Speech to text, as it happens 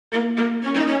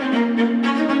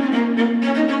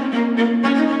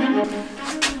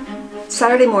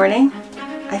Saturday morning,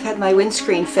 I've had my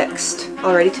windscreen fixed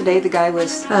already today. The guy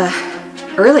was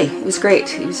early. It was great.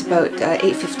 He was about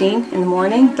 8:15 in the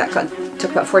morning. That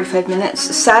took about 45 minutes.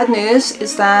 Sad news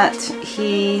is that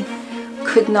he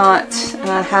could not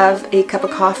have a cup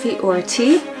of coffee or a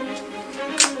tea,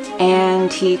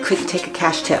 and he couldn't take a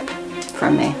cash tip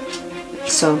from me.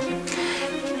 So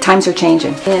times are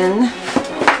changing. In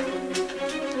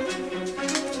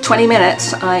 20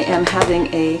 minutes, I am having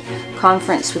a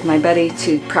conference with my buddy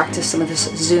to practice some of this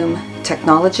Zoom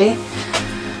technology.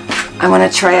 I want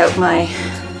to try out my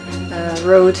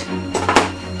Rode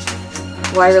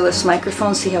wireless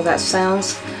microphone, see how that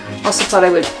sounds. Also thought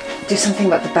I would do something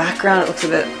about the background. It looks a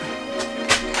bit...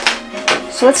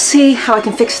 So let's see how I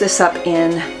can fix this up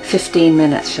in 15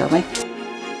 minutes, shall we?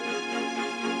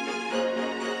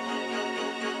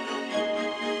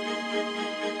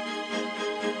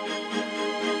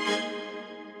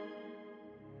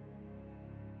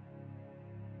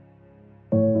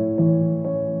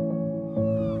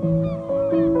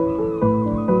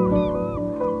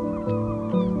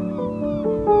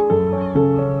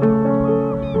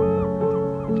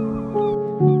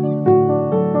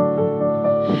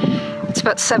 It's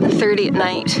about 7:30 at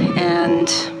night, and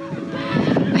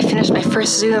I finished my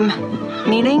first Zoom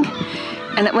meeting,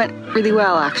 and it went really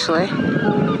well, actually.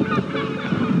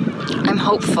 I'm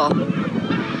hopeful.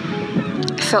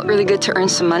 It felt really good to earn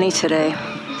some money today,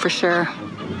 for sure.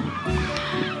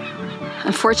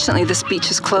 Unfortunately, this beach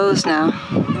is closed now.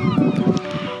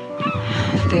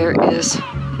 There is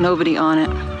nobody on it,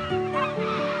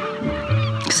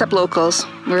 except locals.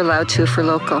 We're allowed to if we're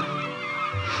local.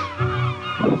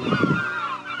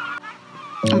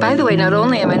 And by the way, not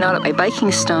only am I not at my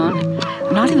biking stone,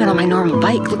 I'm not even on my normal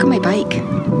bike. Look at my bike.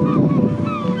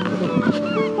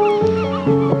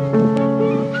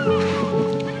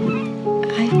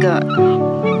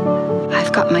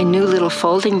 I've got my new little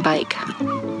folding bike.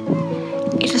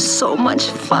 It is so much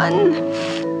fun.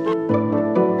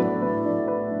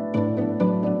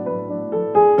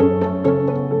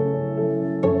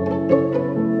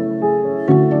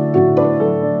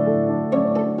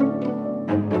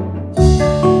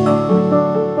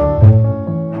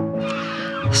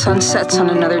 Sun sets on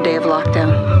another day of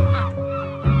lockdown.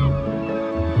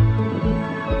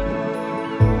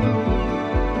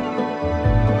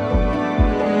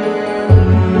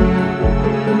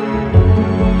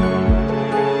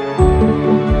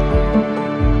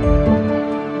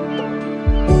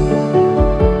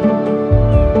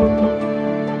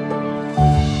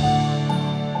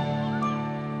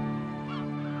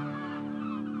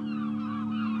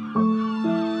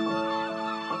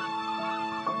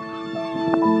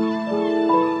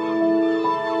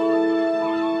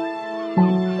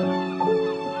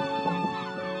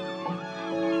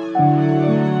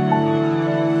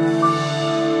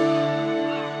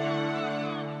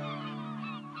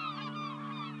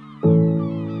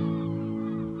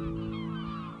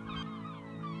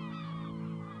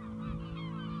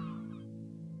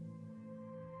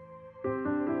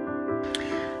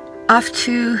 Off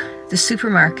to the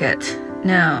supermarket.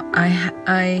 Now,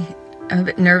 I'm a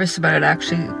bit nervous about it,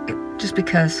 actually, just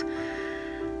because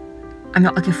I'm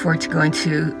not looking forward to going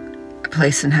to a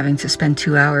place and having to spend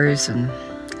 2 hours and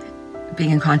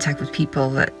being in contact with people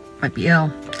that might be ill.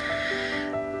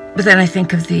 But then I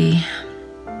think of the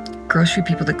grocery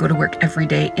people that go to work every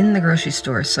day in the grocery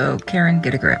store. So, Karen,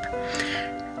 get a grip.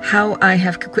 How I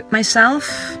have equipped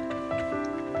myself: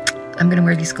 I'm going to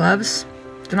wear these gloves.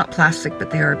 They're not plastic,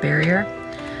 but they are a barrier.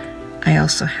 I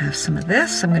also have some of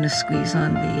this. I'm going to squeeze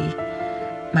on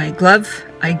my glove.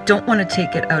 I don't want to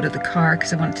take it out of the car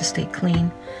because I want it to stay clean.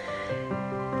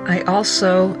 I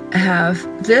also have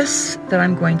this that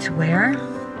I'm going to wear.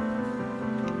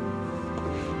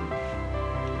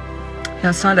 Now,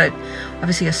 it's not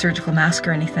obviously a surgical mask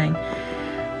or anything,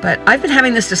 but I've been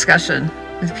having this discussion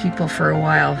with people for a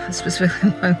while,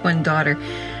 specifically my one daughter.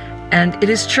 And it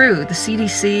is true, the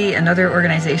CDC and other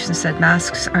organizations said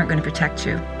masks aren't going to protect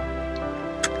you.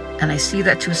 And I see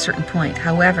that to a certain point.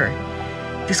 However,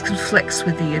 this conflicts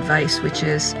with the advice, which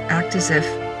is act as if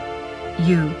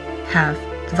you have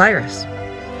the virus.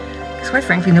 Because quite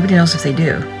frankly, nobody knows if they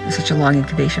do. There's such a long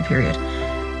incubation period.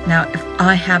 Now, if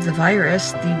I have the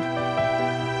virus, the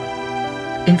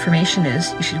information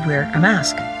is you should wear a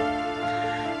mask.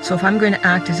 So if I'm going to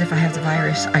act as if I have the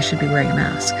virus, I should be wearing a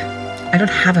mask. I don't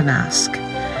have a mask,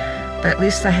 but at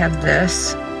least I have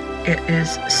this. It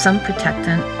is some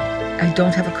protectant. I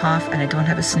don't have a cough and I don't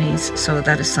have a sneeze, so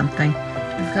that is something.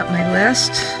 I've got my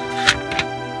list.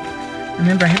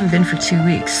 Remember, I haven't been for 2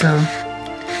 weeks, so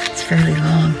it's fairly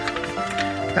long.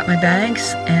 I've got my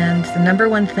bags, and the number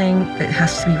one thing that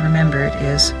has to be remembered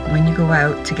is when you go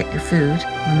out to get your food,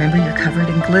 remember you're covered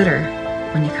in glitter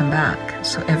when you come back.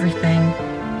 So everything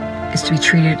is to be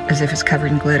treated as if it's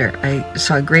covered in glitter. I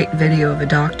saw a great video of a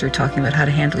doctor talking about how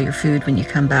to handle your food when you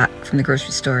come back from the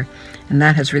grocery store, and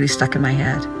that has really stuck in my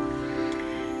head.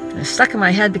 And it's stuck in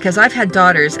my head because I've had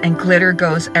daughters and glitter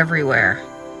goes everywhere.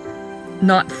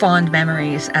 Not fond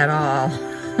memories at all.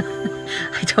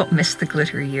 I don't miss the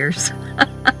glitter years.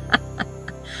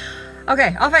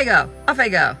 Okay, off I go. Off I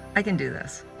go. I can do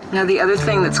this. Now the other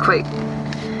thing that's quite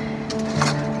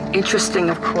interesting,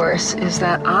 of course, is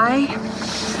that I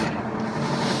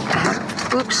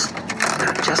have, oops,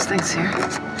 adjust things here.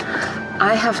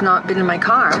 I have not been in my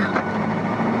car.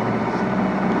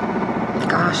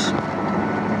 Gosh,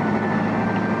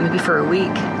 maybe for a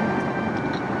week.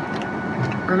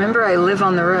 Remember, I live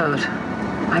on the road.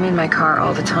 I'm in my car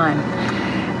all the time.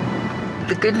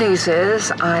 The good news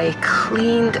is I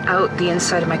cleaned out the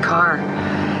inside of my car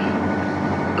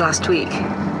last week.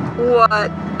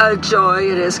 What a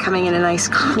joy it is coming in a nice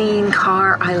clean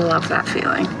car. I love that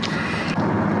feeling.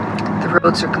 The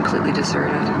roads are completely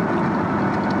deserted.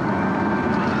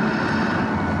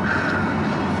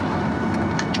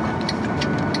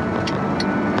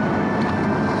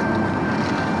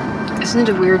 Isn't it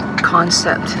a weird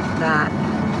concept that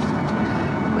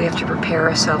we have to prepare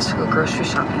ourselves to go grocery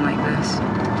shopping like this?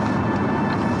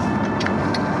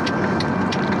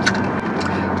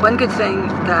 One good thing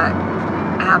that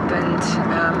happened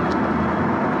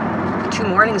 2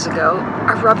 mornings ago,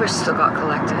 our rubbish still got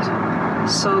collected.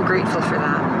 So grateful for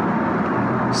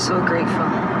that. So grateful.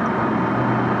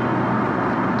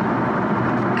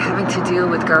 Having to deal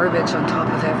with garbage on top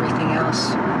of everything else,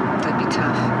 that'd be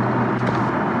tough.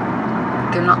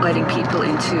 They're not letting people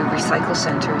into recycle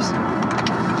centers.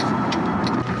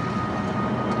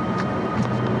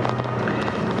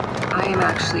 I am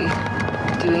actually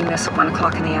doing this at 1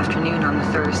 o'clock in the afternoon on the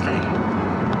Thursday.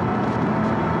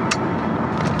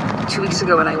 2 weeks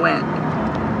ago when I went,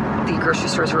 the grocery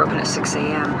stores were open at 6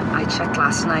 a.m. I checked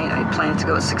last night. I planned to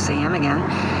go at 6 a.m. again,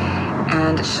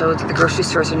 and it showed that the grocery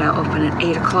stores are now open at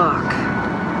 8 o'clock.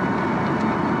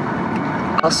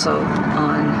 Also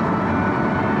on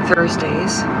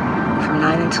Thursdays from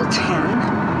 9 until 10,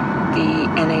 the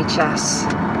NHS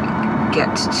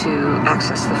get to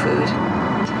access the food.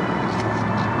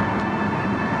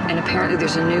 And apparently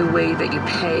there's a new way that you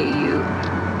pay.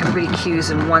 Everybody queues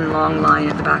in one long line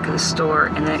at the back of the store,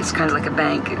 and then it's kind of like a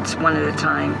bank. It's one at a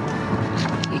time.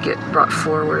 You get brought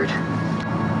forward.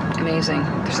 Amazing.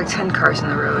 There's like 10 cars in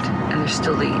the road, and there's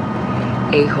still the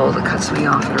a-hole that cuts me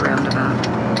off at a roundabout.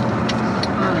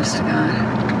 Honest to God.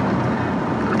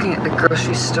 Looking at the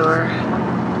grocery store.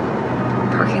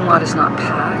 Parking lot is not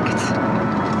packed.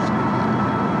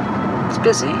 It's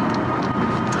busy.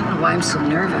 I don't know why I'm so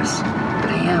nervous, but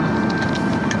I am.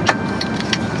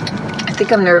 I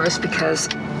think I'm nervous because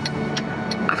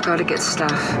I've got to get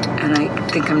stuff, and I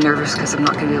think I'm nervous because I'm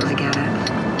not going to be able to get it.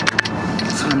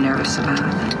 That's what I'm nervous about.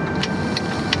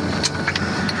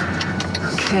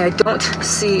 Okay, I don't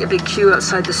see a big queue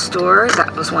outside the store.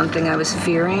 That was one thing I was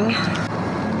fearing.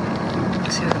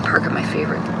 Let's see if I can park at my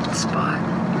favorite spot.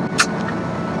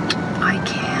 I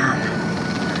can.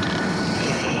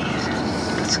 Yay.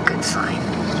 That's a good sign.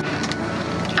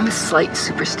 I'm a slight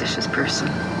superstitious person,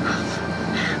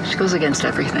 which goes against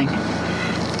everything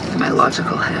in my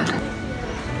logical head.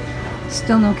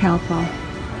 Still no Calpol.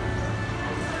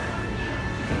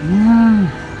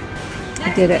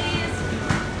 I did it.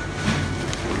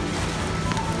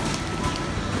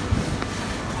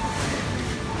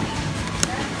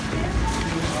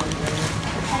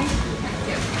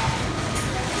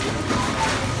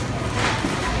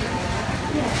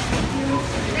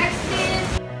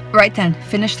 Right then,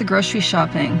 finished the grocery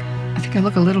shopping. I think I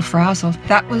look a little frazzled.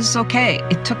 That was okay.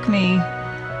 It took me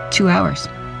 2 hours.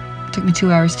 It took me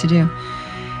 2 hours to do.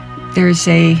 There's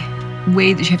a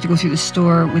way that you have to go through the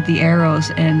store with the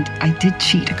arrows, and I did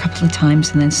cheat a couple of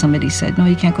times, and then somebody said, no,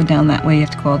 you can't go down that way, you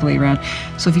have to go all the way around.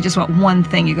 So if you just want one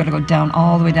thing, you got to go down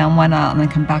all the way down one aisle and then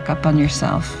come back up on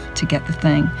yourself to get the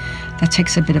thing. That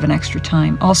takes a bit of an extra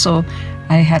time. Also,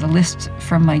 I had a list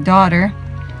from my daughter,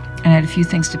 and I had a few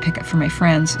things to pick up for my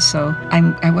friends, so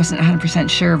I wasn't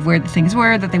 100% sure of where the things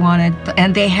were that they wanted.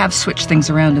 And they have switched things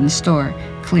around in the store,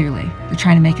 clearly. They're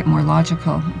trying to make it more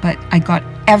logical. But I got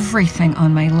everything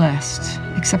on my list,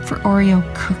 except for Oreo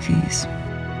cookies.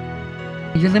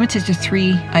 You're limited to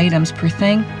 3 items per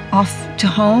thing. Off to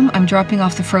home, I'm dropping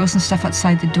off the frozen stuff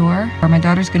outside the door. Or my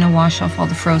daughter's gonna wash off all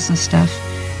the frozen stuff.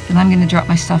 Then I'm gonna drop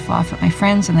my stuff off at my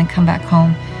friends and then come back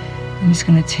home. I'm just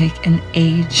gonna take an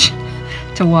age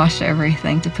to to wash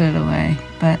everything to put it away.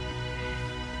 But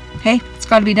hey, it's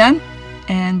got to be done,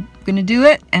 and I'm gonna do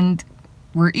it, and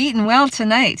we're eating well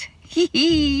tonight. Hee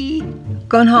hee.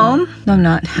 Going home? No, I'm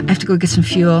not. I have to go get some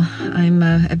fuel. I'm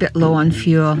a bit low on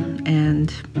fuel,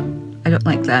 and I don't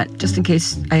like that, just in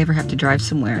case I ever have to drive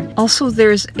somewhere. Also,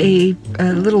 there's a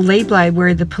little lay-by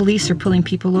where the police are pulling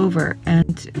people over,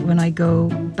 and when I go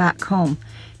back home,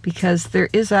 because there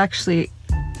is actually,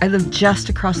 I live just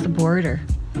across the border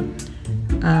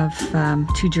of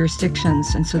 2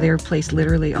 jurisdictions, and so they were placed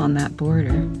literally on that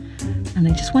border. And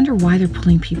I just wonder why they're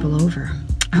pulling people over.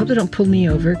 I hope they don't pull me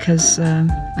over, because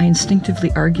I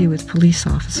instinctively argue with police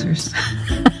officers.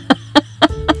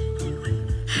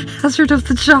 Hazard of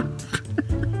the job.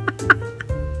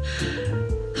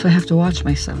 So I have to watch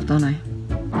myself, don't I?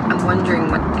 I'm wondering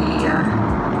what the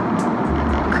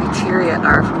criteria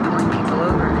are for pulling people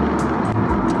over.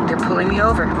 They're pulling me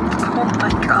over. Oh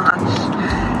my gosh.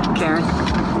 Karen,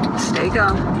 stay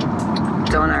calm.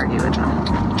 Don't argue with them.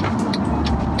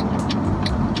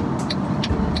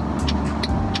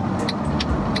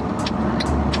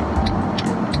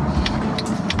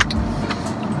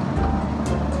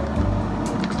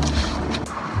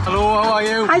 Hello, how are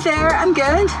you? Hi there, I'm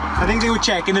good. I think they were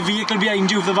checking the vehicle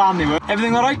behind you of the van they were.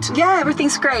 Everything alright? Yeah,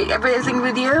 everything's great. Everything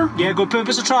with you? Yeah, good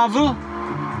purpose of travel?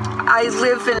 I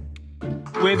live in...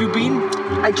 Where have you been?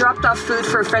 I dropped off food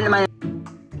for a friend of mine.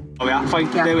 Oh yeah, fine,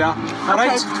 Yeah. there we are.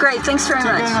 Alright? Okay, great, thanks very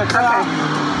much. Very much. Okay.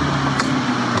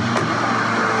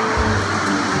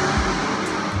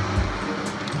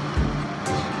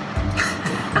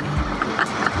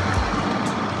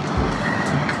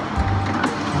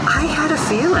 I had a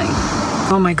feeling.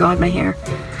 Oh my God, my hair.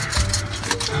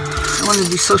 I wanted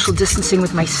to do social distancing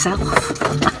with myself.